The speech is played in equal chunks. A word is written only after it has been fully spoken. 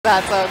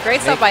that, so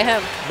great stuff by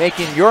him.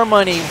 Making your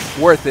money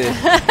worth it,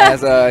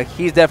 as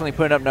he's definitely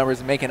putting up numbers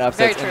and making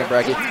upsets in the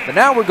bracket. But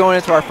now we're going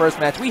into our first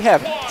match. We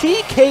have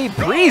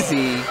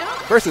TKBreezy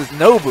versus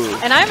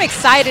Nobu. And I'm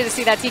excited to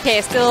see that TK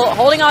is still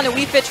holding on to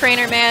Wii Fit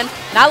Trainer, man,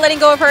 not letting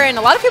go of her. And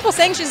a lot of people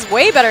saying she's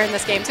way better in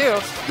this game, too.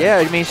 Yeah,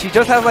 I mean, she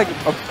just has, like,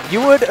 you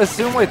would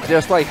assume with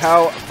just, like,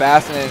 how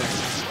fast and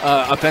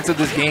offensive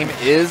this game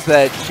is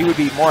that she would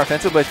be more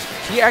offensive, but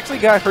she actually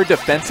got her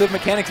defensive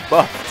mechanics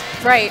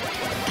buffed. Right.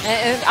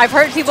 And I've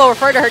heard people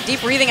refer to her deep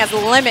breathing as the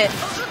limit.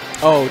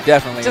 Oh,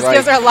 definitely. Just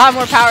gives her a lot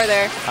more power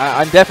there.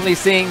 I'm definitely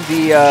seeing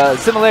the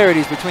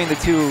similarities between the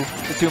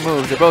two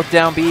moves. They're both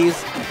down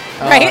Bs,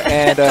 right?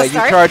 And you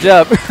charge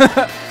up.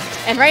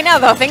 And right now,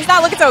 though, things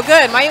not looking so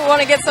good. Might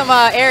want to get some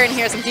air in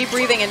here, some deep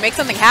breathing, and make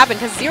something happen,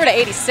 because 0 to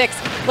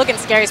 86 looking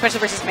scary, especially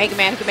versus Mega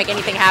Man, who can make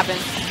anything happen.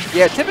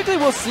 Yeah, typically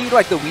we'll see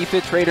like the Wii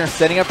Fit trader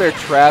setting up their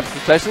traps,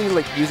 especially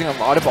like using a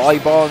lot of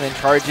volleyball and then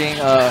charging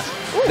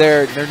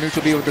their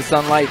neutral B with the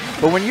sunlight.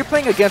 But when you're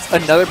playing against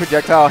another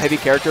projectile heavy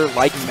character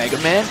like Mega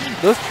Man,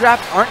 those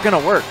traps aren't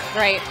gonna work.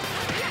 Right.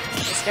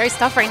 Scary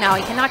stuff right now.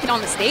 He cannot get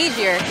on the stage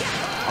here.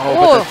 Oh,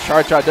 but the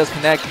charge shot does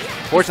connect.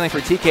 Fortunately for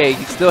TK,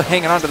 he's still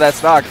hanging on to that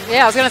stock.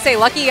 Yeah, I was going to say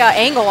lucky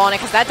angle on it,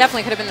 because that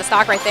definitely could have been the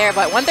stock right there.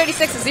 But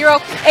 136 to 0.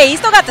 Hey, he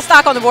still got the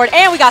stock on the board,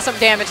 and we got some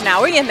damage now.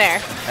 We're in there.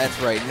 That's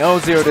right. No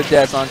 0 to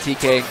death on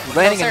TK.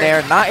 Landing in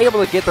there, not able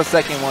to get the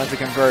second one to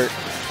convert.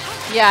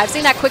 Yeah, I've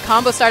seen that quick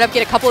combo start up,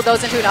 get a couple of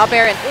those into an up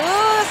air, and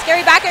ooh,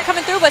 scary back air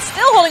coming through, but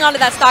still holding on to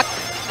that stock.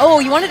 Oh,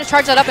 you wanted to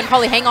charge that up and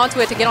probably hang on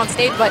to it to get on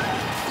stage, but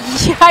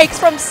yikes,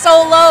 from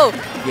so low.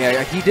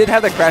 Yeah, he did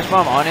have the crash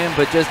bomb on him,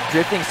 but just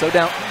drifting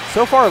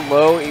so far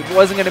low, it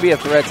wasn't going to be a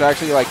threat to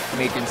actually like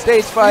make him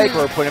stage spike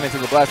or put him into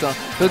the blast zone.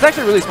 So it's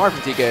actually really smart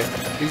from TK.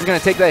 He's going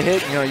to take that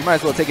hit. You know, you might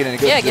as well take it in a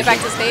good position. Get back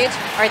to stage.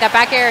 All right, that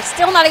back air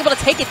still not able to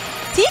take it.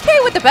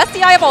 TK with the best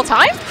DI of all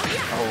time?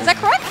 Oh. Is that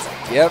correct?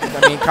 Yep.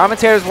 I mean,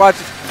 commentators watch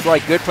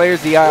like good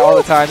players DI all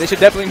the time. They should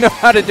definitely know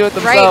how to do it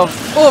themselves.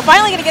 Right. Oh,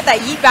 finally going to get that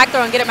yeet back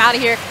throw and get him out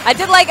of here. I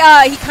did like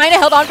he kind of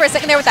held on for a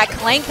second there with that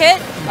clank hit.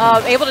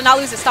 Able to not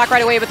lose his stock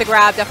right away, but the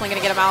grab definitely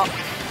going to get him out.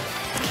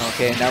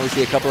 Okay, now we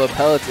see a couple of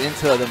pellets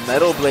into the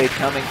metal blade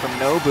coming from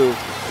Nobu.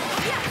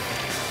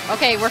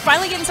 Okay, we're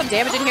finally getting some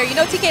damage in here. You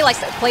know TK likes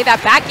to play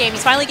that back game.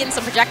 He's finally getting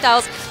some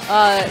projectiles.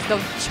 The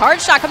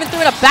charge shot coming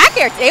through in a back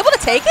air. Able to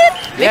take it?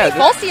 Maybe yeah,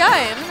 false CI,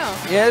 I don't know.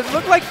 Yeah, it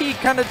looked like he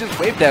kind of just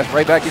wave dashed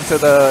right back into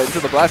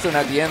the blast zone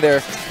at the end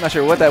there. I'm not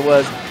sure what that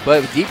was,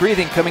 but deep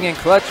breathing coming in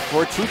clutch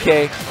for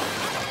TK.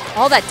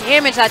 All that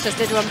damage that just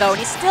did to him, though, and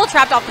he's still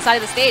trapped off the side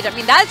of the stage. I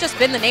mean, that has just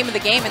been the name of the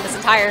game in this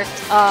entire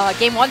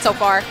Game 1 so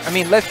far. I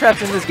mean, ledge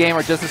traps in this game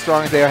are just as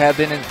strong as they have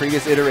been in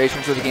previous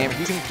iterations of the game. If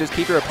you can just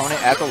keep your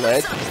opponent at the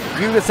ledge,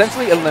 you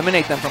essentially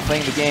eliminate them from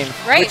playing the game,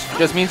 which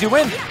just means you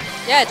win.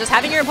 Yeah, just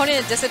having your opponent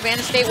in a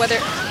disadvantaged state, whether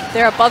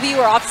they're above you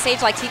or off the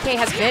stage like TK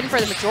has been for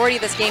the majority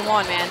of this Game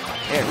 1, man.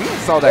 Yeah, we even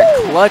saw that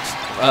clutch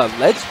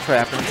ledge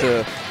trap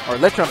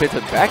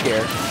into back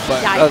air,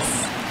 but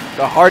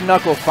the hard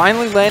knuckle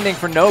finally landing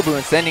for Nobu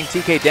and sending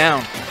TK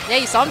down. Yeah,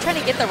 you saw him trying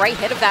to get the right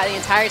hit of that the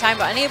entire time,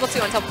 but unable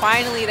to until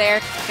finally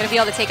there. Going to be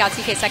able to take out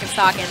TK's second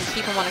stock and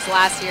keep him on his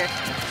last here.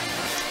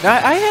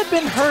 Now, I had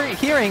been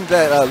hearing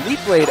that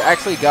Leaf Blade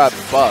actually got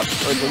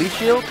buffed, or the Leaf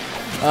Shield,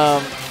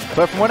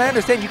 but from what I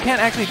understand, you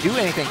can't actually do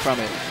anything from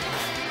it.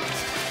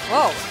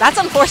 Whoa, that's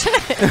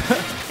unfortunate.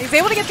 He's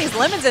able to get these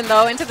lemons in,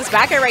 though, into this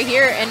back air right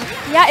here. And,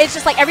 yeah, it's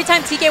just like every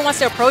time TK wants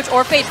to approach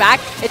or fade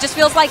back, it just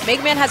feels like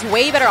Mega Man has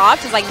way better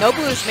options. Like,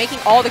 Nobu is making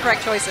all the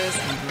correct choices.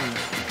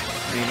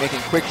 I mean,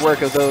 making quick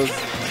work of those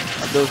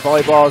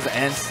volleyballs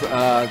and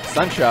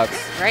sun shots.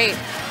 Right.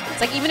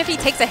 It's like even if he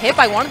takes a hit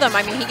by one of them,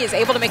 I mean, he is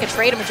able to make a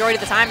trade a majority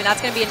of the time, and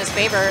that's going to be in his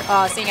favor,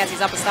 seeing as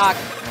he's up a stock.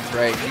 That's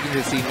right. You can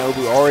just see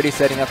Nobu already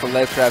setting up the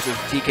ledge traps as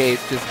TK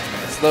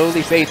just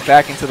slowly fades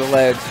back into the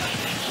ledge.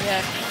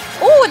 Yeah.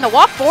 Ooh, and the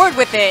walk forward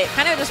with it.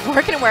 Kind of just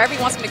working him wherever he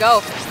wants him to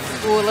go.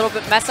 Ooh, a little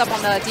bit mess up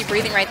on the deep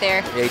breathing right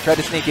there. Yeah, he tried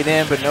to sneak it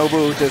in, but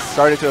Nobu just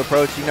started to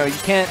approach. You know,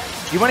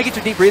 you want to get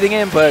your deep breathing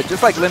in, but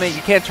just like Limit,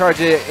 you can't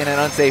charge it in an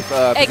unsafe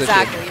position.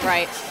 Exactly,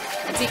 right.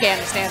 And TK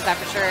understands that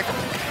for sure.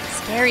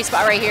 Scary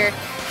spot right here.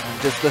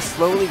 And just the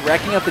slowly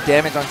racking up the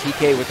damage on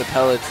TK with the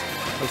pellets.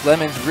 Those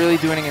lemons really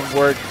doing him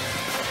work.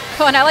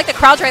 Oh, and I like the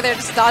crouch right there,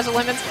 just dodge the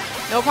lemons.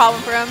 No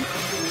problem for him.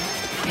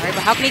 All right,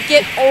 but how can he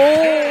get...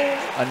 Oh!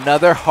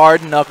 Another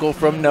hard knuckle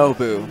from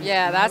Nobu.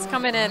 Yeah, that's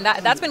coming in.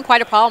 That's been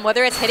quite a problem,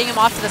 whether it's hitting him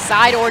off to the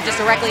side or just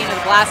directly into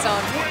the blast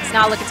zone. It's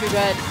not looking too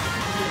good.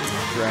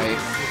 Right.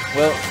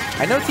 Well,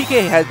 I know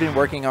TK has been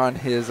working on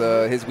his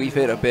Wii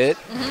Fit a bit.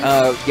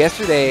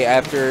 Yesterday,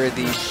 after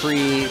the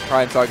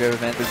pre-Prime Saga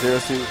event, the Zero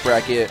Suit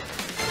bracket,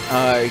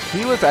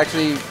 he was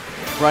actually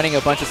running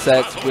a bunch of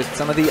sets with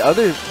some of the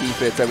other Wii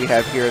Fits that we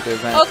have here at the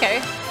event.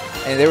 Okay.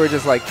 And they were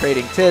just like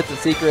trading tips and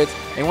secrets.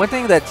 And one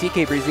thing that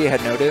TKBreezy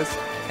had noticed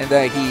and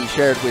that he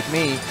shared with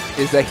me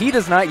is that he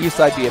does not use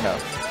side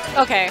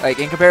BML. Okay. Like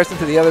in comparison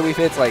to the other Wii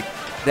Fits, like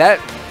that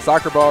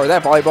soccer ball or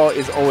that volleyball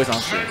is always on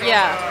screen.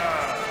 Yeah.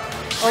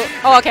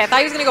 Oh, okay. I thought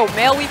he was going to go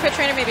male Wii Fit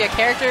trainer, maybe a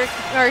character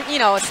or, you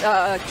know,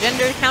 a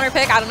gender counter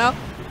pick. I don't know.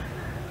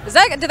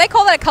 Do they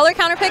call that a color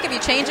counter pick if you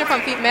change it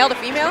from male to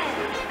female?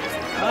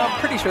 I'm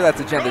pretty sure that's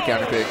a gender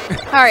counter pick.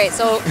 All right,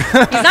 so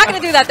he's not going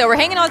to do that, though. We're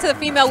hanging on to the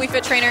female Wii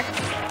Fit trainer.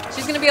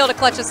 She's going to be able to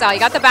clutch this out. You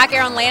got the back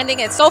air on landing.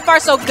 It's so far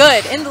so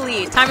good. In the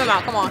lead. Time him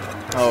out. Come on.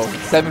 Oh,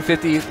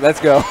 750. Let's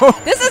go.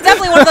 This is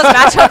definitely one of those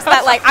matchups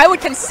that like I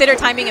would consider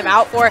timing him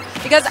out for,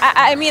 because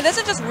I mean this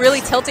is just really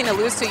tilting to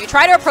lose to. You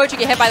try to approach, you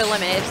get hit by the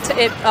limit.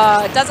 It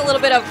does a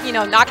little bit of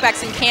knockback,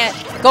 so you can't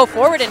go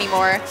forward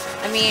anymore.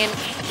 I mean,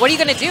 what are you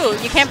gonna do?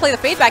 You can't play the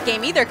fade back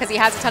game either because he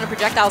has a ton of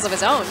projectiles of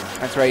his own.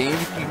 That's right. Even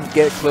if you can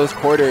get close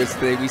quarters,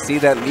 we see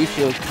that leaf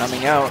shield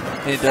coming out,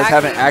 and it does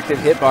have an active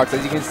hitbox,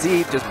 as you can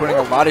see, just putting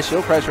a lot of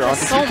shield pressure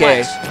onto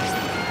TK.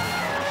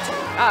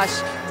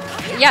 Gosh.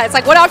 Yeah, it's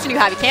like, what option do you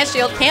have? You can't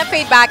shield, can't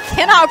fade back,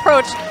 cannot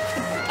approach.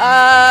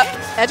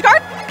 Edge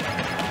guard?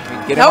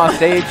 Get him on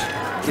stage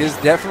is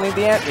definitely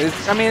the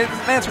answer. I mean, it's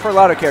an answer for a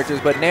lot of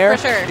characters, but Nair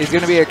is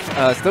going to be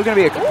still going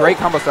to be a great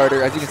combo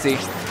starter, as you can see.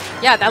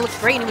 Yeah, that looks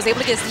great, and he was able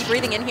to get his deep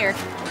breathing in here.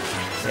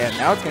 Yeah,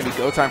 now it's going to be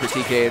go time for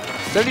TK.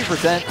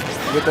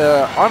 70% with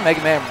on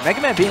Mega Man. Mega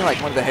Man being like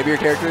one of the heavier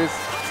characters,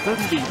 still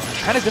going to be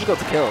kind of difficult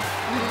to kill.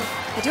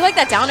 I do like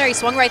that down air he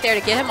swung right there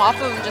to get him off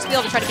of him and just be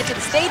able to try to get to the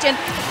stage. And,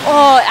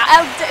 oh,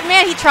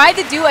 man, he tried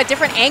to do a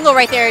different angle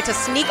right there to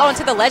sneak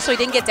onto the ledge so he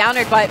didn't get down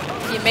aired, but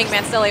Mega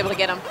Man's still able to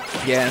get him.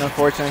 Yeah, and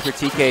unfortunately for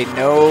TK,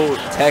 no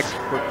tech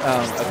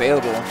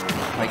available.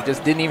 Like,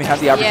 just didn't even have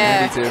the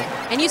opportunity to.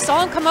 And you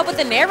saw him come up with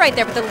the nair right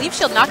there, but the leaf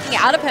shield knocking it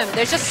out of him.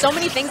 There's just so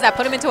many things that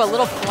put him into a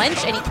little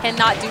flinch, and he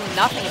cannot do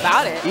nothing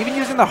about it. Even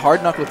using the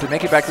hard knuckle to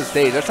make it back to the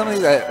stage, that's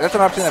something that's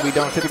an option that we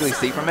don't typically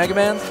see from Mega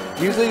Mans.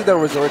 Usually they'll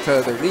resort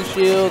to their leaf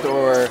shield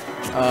or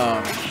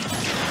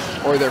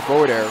their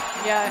forward air.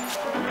 Yeah.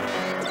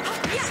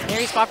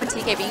 Scary spot for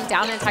TK, being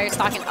down an entire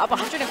stock and up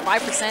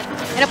 105%.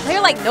 And a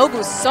player like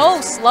Nobu, so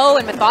slow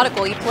and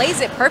methodical. He plays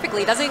it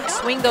perfectly. He doesn't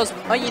swing those,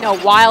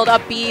 wild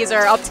up Bs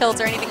or up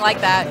tilts or anything like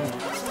that.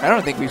 I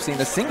don't think we've seen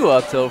a single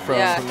up tilt from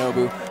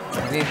Nobu.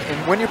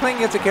 And when you're playing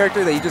against a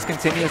character that you just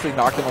continuously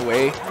knock them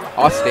away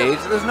off stage,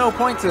 there's no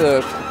point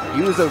to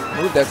use a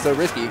move that's so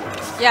risky.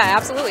 Yeah,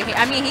 absolutely.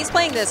 I mean, he's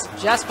playing this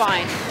just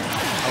fine.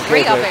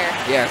 Great up air.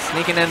 Yeah,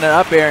 sneaking in an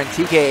up air, and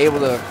TK able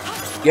to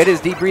get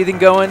his deep breathing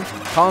going,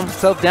 calm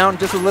himself down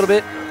just a little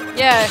bit.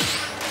 Yeah.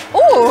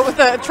 Ooh, with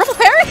the triple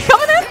parry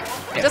coming in?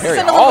 Yeah, just to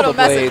send a little bit of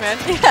message, man.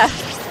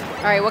 Yeah.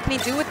 All right, what can he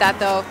do with that,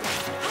 though?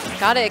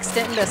 Got to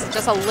extend this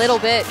just a little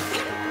bit.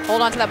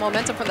 Hold on to that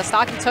momentum from the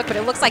stock he took, but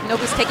it looks like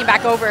Nobu's taking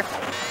back over,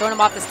 throwing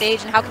him off the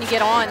stage, and how can you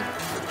get on?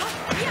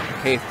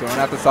 Okay, throwing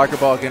out the soccer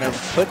ball, gonna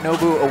put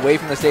Nobu away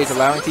from the stage,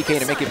 allowing TK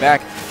to make it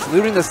back.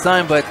 Saluting the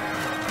sun, but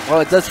while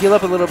it does heal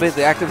up a little bit,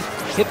 the active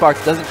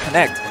hitbox doesn't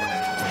connect.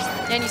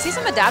 And you see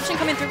some adaptation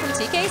coming through from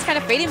TK. He's kind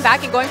of fading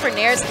back and going for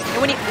nairs.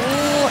 And when he,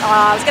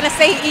 I was gonna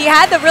say he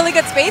had the really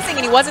good spacing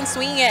and he wasn't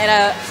swinging it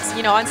at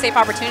a unsafe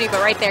opportunity,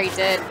 but right there he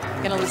did.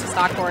 Gonna lose the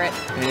stock for it.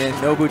 And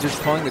Nobu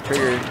just pulling the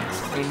trigger.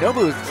 I mean,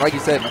 Nobu is, like you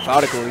said,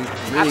 methodical.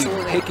 He's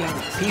really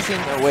piecing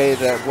away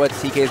what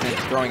TK has been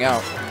throwing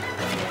out.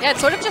 Yeah,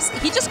 it's sort of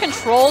he just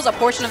controls a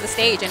portion of the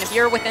stage, and if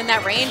you're within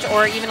that range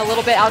or even a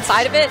little bit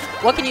outside of it,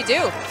 what can you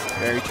do?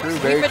 Very true,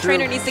 very true. The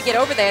trainer needs to get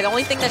over there. The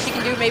only thing that she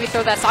can do, maybe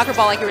throw that soccer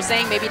ball, like you were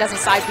saying, maybe he doesn't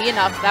side B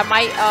enough. That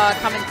might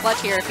come in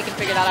clutch here if he can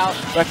figure that out.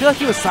 But I feel like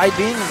he was side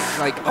B'ing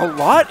like a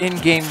lot in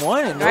game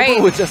one, and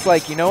Nobu was just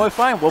like, you know what,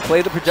 fine, we'll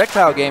play the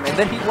projectile game, and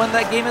then he won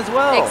that game as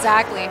well.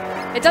 Exactly.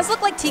 It does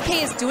look like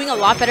TK is doing a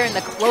lot better in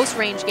the close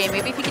range game.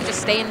 Maybe if he can just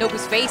stay in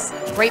Nobu's face.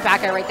 Great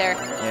back air right there.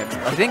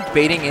 Yeah, I think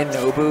baiting in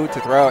Nobu to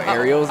throw out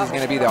aerials is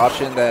going to be the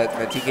option that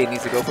TK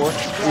needs to go for.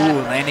 Yeah.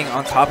 Ooh, landing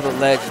on top of the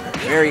ledge.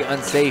 Very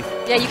unsafe.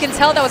 Yeah, you can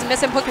tell that was a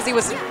misinput because he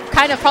was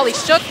kind of probably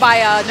shook by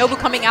Nobu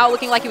coming out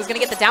looking like he was going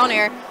to get the down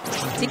air.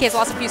 TK's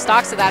lost a few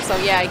stocks to that, so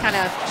yeah, he kind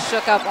of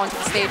shook up onto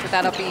the stage with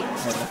that up B. And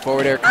the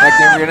forward air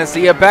connecting. We're going to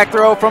see a back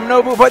throw from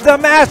Nobu, but the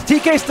mask,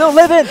 TK still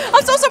living.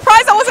 I'm so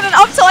surprised that wasn't an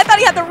up tilt. I thought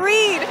he had the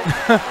read.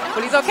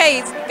 But he's okay.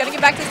 He's going to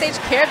get back to the stage.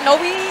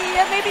 Nobu,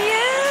 yeah, maybe he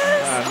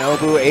is.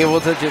 Nobu able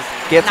to just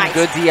get some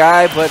good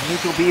DI, but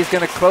neutral B is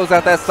going to close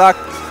out that stock.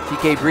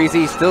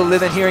 TKBreezy still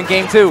living here in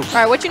game 2. All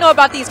right, what you know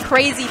about these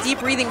crazy deep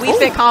breathing Wii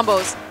Fit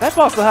combos? That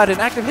ball still had an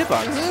active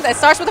hitbox. That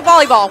starts with a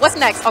volleyball. What's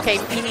next? Okay,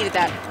 he needed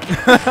that.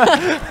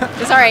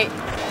 It's all right.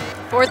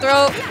 Forward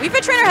throw. Wii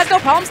Fit trainer has no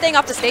problem staying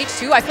off the stage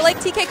too. I feel like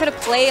TK could have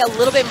played a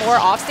little bit more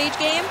off stage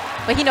game,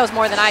 but he knows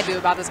more than I do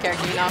about this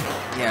character, you know?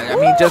 Yeah, I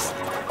mean, just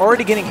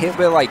already getting hit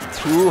with like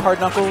 2 hard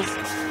knuckles,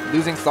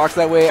 losing stocks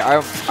that way,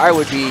 I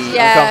would be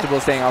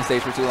uncomfortable staying off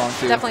stage for too long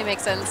too. Definitely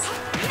makes sense.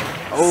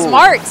 Oh.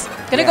 Smart.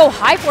 Gonna go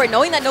high for it,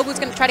 knowing that Nobu's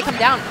gonna try to come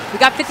down. We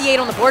got 58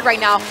 on the board right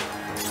now.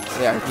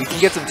 Yeah, we can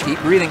get some deep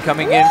breathing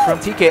coming in from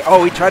TK.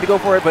 Oh, he tried to go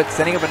for it, but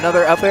sending up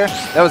another up air.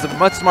 That was a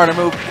much smarter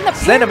move.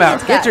 Send him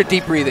out. Get your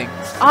deep breathing.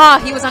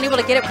 He was unable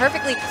to get it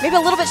perfectly. Maybe a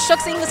little bit shook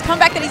seeing this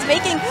comeback that he's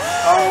making.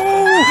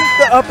 Oh,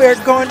 the up air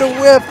going to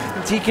whip.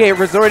 And TK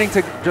resorting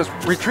to just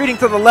retreating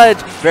to the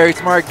ledge. Very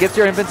smart. Gets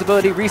your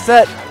invincibility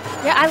reset.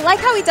 Yeah, I like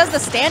how he does the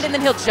stand and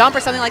then he'll jump or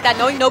something like that,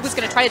 knowing Nobu's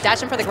going to try to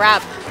dash him for the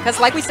grab. Because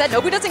like we said,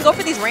 Nobu doesn't go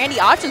for these randy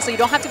options, so you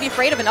don't have to be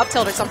afraid of an up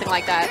tilt or something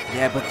like that.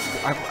 Yeah, but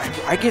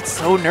I get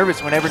so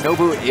nervous whenever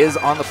Nobu is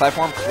on the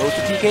platform close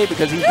to TK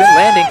because he's been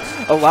landing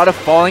a lot of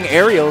falling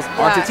aerials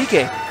onto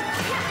TK.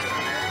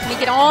 Can he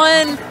get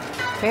on?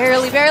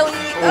 Barely.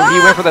 Oh, he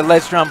went for the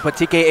ledge jump, but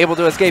TK able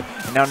to escape.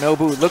 And now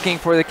Nobu looking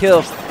for the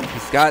kill.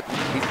 He's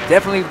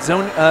definitely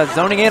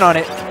zoning in on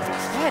it.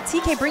 Yeah,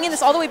 TK bringing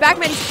this all the way back,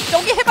 man.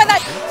 Don't get hit by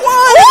that.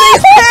 Whoa,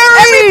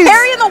 every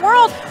parry in the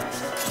world.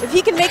 If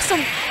he can make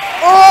some...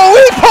 Oh,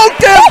 he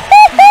poked him!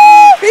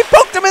 He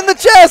poked him in the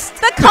chest!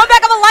 The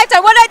comeback of a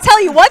lifetime. What did I tell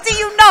you? What do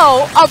you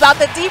know about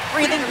the deep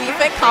breathing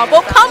refit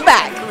combo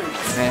comeback?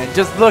 Man,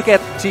 just look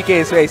at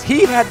TK's face.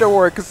 He had to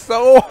work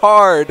so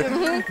hard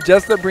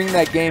just to bring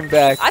that game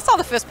back. I saw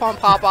the fist pump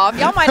pop off.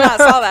 Y'all might not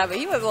have saw that, but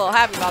he was a little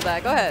happy about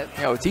that. Go ahead.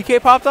 Yo,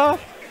 TK popped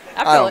off?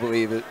 I don't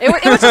believe it. It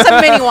was just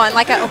a mini one.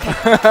 Like, okay.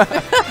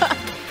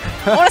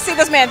 I want to see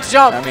this man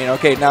jump. I mean,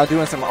 okay, now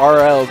doing some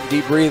RL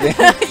deep breathing.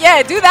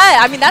 Yeah, do that.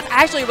 I mean, that's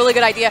actually a really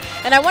good idea.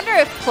 And I wonder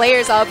if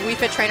players of Wii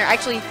Fit Trainer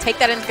actually take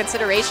that into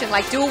consideration.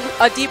 Like, do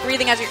a deep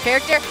breathing as your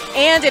character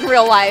and in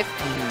real life.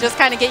 Just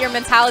kind of get your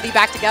mentality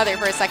back together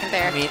for a second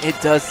there. I mean, it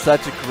does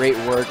such a great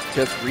work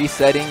just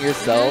resetting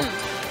yourself.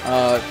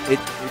 It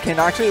can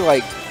actually,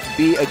 like,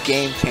 be a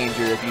game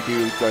changer if you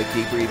do, like,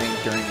 deep breathing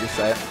during your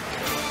set.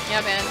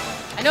 Yeah, man.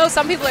 I know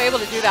some people are able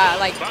to do that.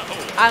 Like,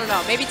 I don't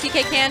know. Maybe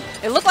TK can.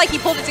 It looked like he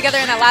pulled it together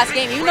in that last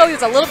game. Even though he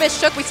was a little bit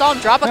shook, we saw him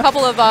drop a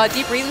couple of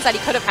deep breathings that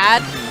he could have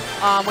had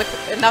with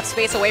enough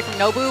space away from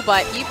Nobu,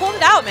 but he pulled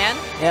it out, man.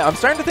 Yeah, I'm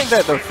starting to think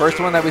that the first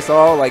one that we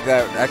saw, like,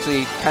 that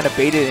actually kind of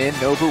baited in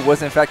Nobu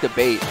was in fact a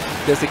bait,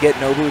 just to get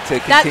Nobu to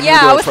continue Yeah,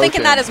 to I was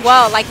thinking that as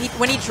well. Like,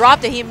 when he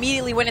dropped it, he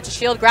immediately went into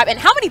shield grab. And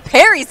how many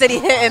parries did he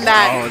hit in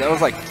that? Oh, that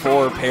was like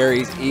 4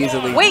 parries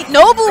easily. Wait,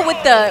 Nobu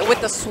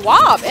with the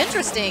swap.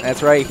 Interesting.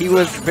 That's right. He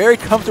was very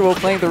comfortable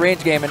playing the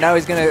range game, and now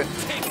he's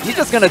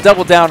just gonna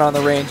double down on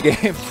the range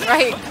game.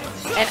 Right.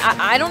 And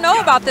I don't know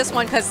about this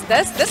one because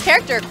this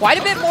character quite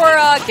a bit more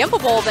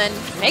gimpable than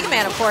Mega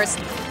Man, of course.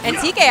 And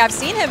TK, I've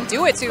seen him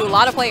do it to a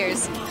lot of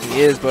players.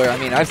 He is, but I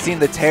mean, I've seen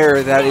the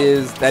terror that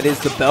is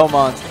the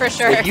Belmonts. For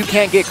sure. If you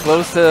can't get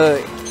close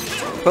to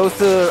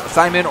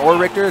Simon or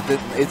Richter,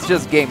 it's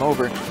just game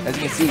over. As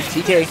you can see,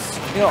 TK,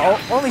 you know,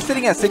 only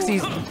sitting at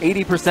 60s,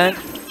 80%,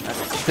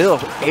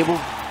 still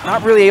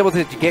not really able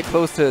to get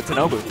close to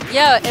Nobu.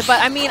 Yeah,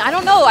 but I mean, I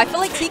don't know. I feel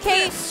like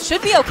TK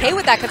should be okay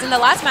with that because in the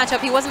last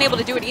matchup, he wasn't able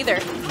to do it either.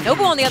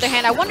 Nobu, on the other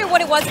hand, I wonder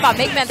what it was about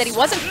Mega Man that he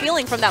wasn't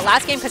feeling from that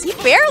last game because he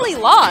barely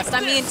lost.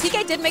 I mean,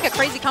 TK did make a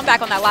crazy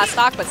comeback on that last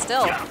stock, but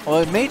still. Well,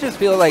 it may just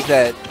feel like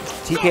that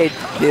TK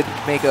did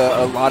make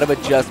a lot of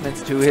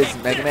adjustments to his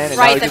Mega Man. And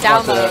right, now he the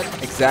just download. Wants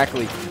to,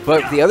 exactly.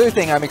 But the other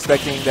thing I'm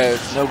expecting that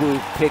Nobu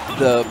picked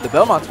the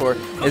Belmonts for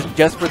is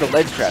just for the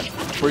ledge trap.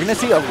 We're going to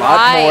see a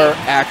lot more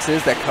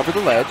axes that cover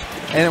the ledge.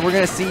 And then we're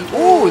going to see,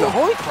 ooh, the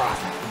Holy Cross.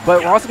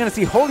 But we're also going to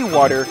see Holy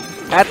Water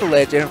at the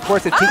ledge. And of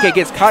course, if TK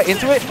gets caught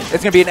into it,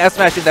 it's going to be an S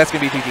smash, and that's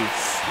going to be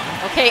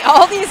GG. Okay,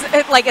 all these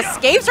like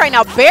escapes right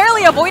now,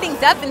 barely avoiding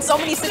death in so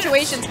many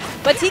situations.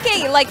 But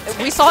TK, like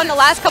we saw in the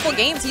last couple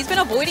games, he's been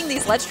avoiding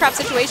these ledge trap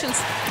situations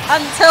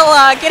until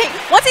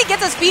once he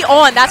gets his feet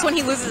on, that's when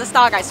he loses the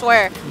stock, I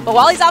swear. But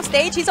while he's off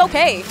stage, he's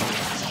okay.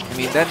 I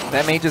mean,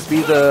 that may just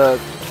be the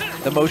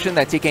motion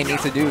that TK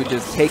needs to do.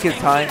 Just take his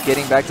time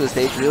getting back to the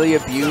stage, really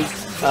abuse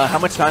how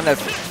much time that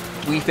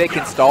Wii Fit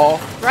can stall.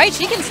 Right,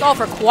 she can stall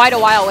for quite a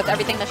while with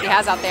everything that she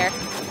has out there.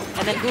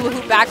 And then hula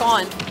hoop back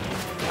on.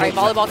 All right,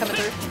 volleyball coming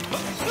through.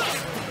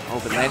 Oh,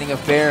 but landing a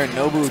fair and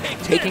Nobu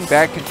taking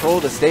back control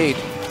of the stage.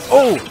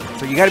 Oh,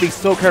 so you got to be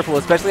so careful,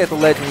 especially at the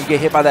ledge when you get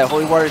hit by that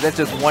Holy Water. That's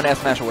just one S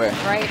smash away.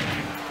 Right.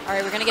 All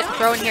right, we're going to get the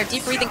throw in here.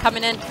 Deep breathing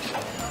coming in.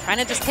 Trying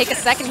to just take a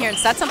second here and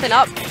set something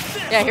up.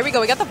 Yeah, here we go.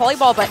 We got the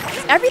volleyball, but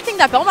everything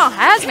that Belmont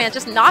has, man,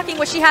 just knocking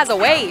what she has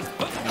away.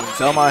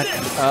 Belmont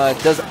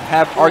does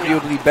have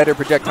arguably better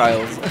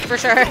projectiles. For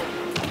sure. The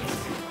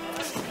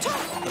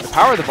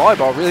power of the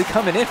volleyball really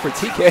coming in for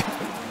TK.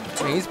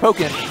 I mean, he's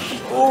poking.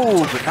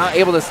 Ooh, but not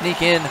able to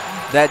sneak in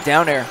that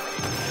down air.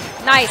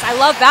 Nice. I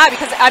love that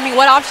because, I mean,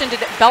 what option did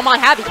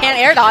Belmont have? He can't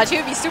air dodge. He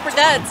would be super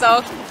dead,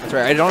 so. That's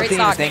right. I don't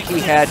think he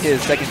had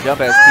his second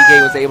jump as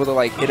TK was able to,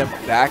 like, hit him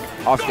back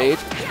off stage.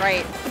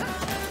 Right.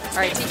 All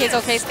right, TK's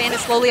okay, standing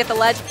slowly at the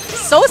ledge.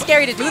 So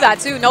scary to do that,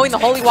 too, knowing the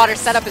Holy Water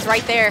setup is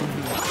right there.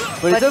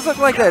 But it does look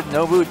like that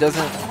Nobu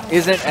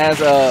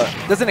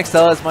doesn't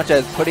excel as much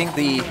as putting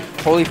the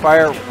Holy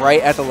Fire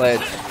right at the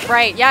ledge.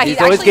 Right, yeah, he's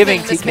always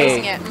giving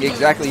TK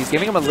exactly. He's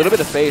giving him a little bit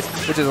of space,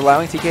 which is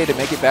allowing TK to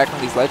make it back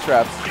from these ledge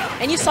traps.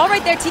 And you saw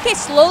right there, TK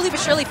slowly but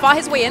surely fought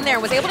his way in there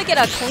and was able to get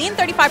a clean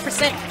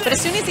 35%. But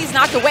as soon as he's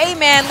knocked away,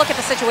 man, look at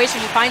the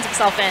situation he finds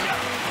himself in.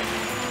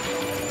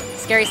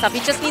 Scary stuff. He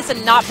just needs to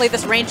not play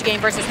this range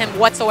game versus him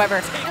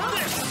whatsoever.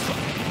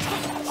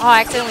 Oh,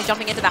 accidentally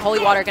jumping into that Holy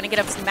Water. Going to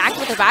get him smacked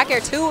with the back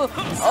air, too.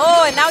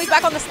 Oh, and now he's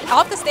back on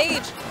off the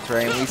stage. That's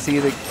right. And we see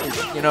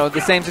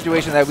the same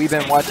situation that we've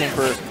been watching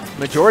for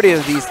majority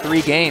of these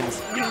 3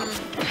 games.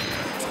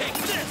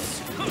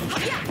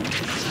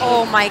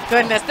 Oh my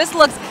goodness, this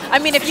looks, I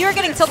mean, if you were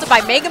getting tilted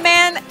by Mega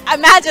Man,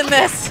 imagine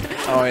this.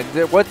 Oh,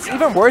 and what's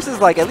even worse is,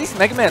 like, at least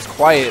Mega Man is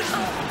quiet.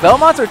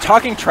 Belmonts are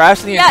talking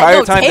trash the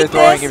entire time they're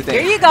throwing everything.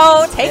 Here you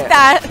go, take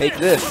that. Take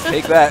this,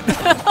 take that.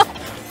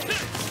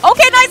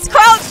 Okay, nice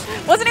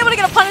crouch. Wasn't able to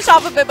get a punish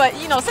off of it, but,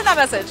 you know, send that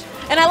message.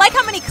 And I like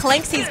how many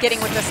clanks he's getting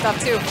with this stuff,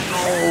 too.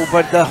 Oh,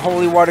 but the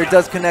Holy Water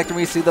does connect, and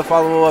we see the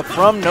follow-up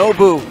from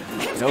Nobu.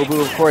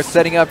 Nobu, of course,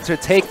 setting up to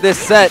take this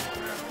set.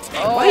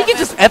 Oh, well, he can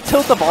just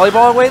F-tilt the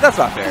volleyball away? That's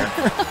not fair.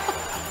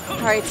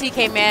 All right,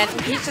 TK, man,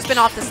 he's just been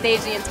off the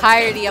stage the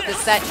entirety of this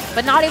set,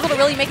 but not able to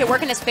really make it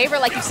work in his favor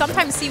like you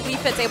sometimes see Wii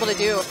Fit's able to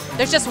do.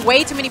 There's just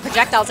way too many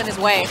projectiles in his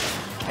way.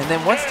 And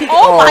then once TK...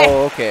 Oh, my.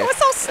 Okay. It was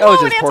so slow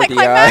and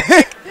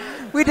anticlimactic.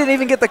 We didn't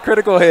even get the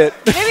critical hit.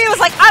 Maybe it was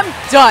like, I'm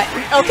done,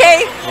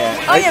 okay?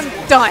 Yeah, I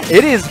am done.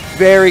 It is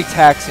very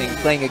taxing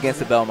playing against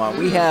the Belmont.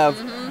 We have,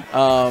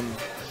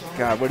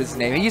 God, what is his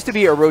name? He used to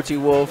be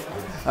Orochi Wolf.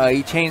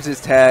 He changed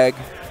his tag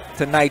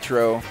to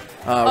Nitro.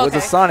 Was a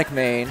Sonic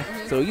main,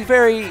 so he's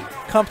very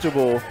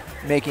comfortable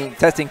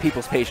testing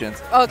people's patience.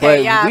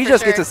 Okay, but we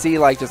just get to see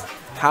like just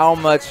how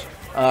much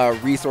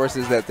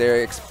resources that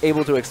they're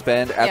able to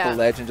expend at the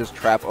ledge and just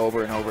trap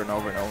over and over and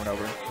over and over and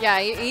over.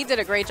 Yeah, he did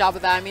a great job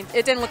with that. I mean,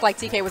 it didn't look like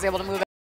TK was able to move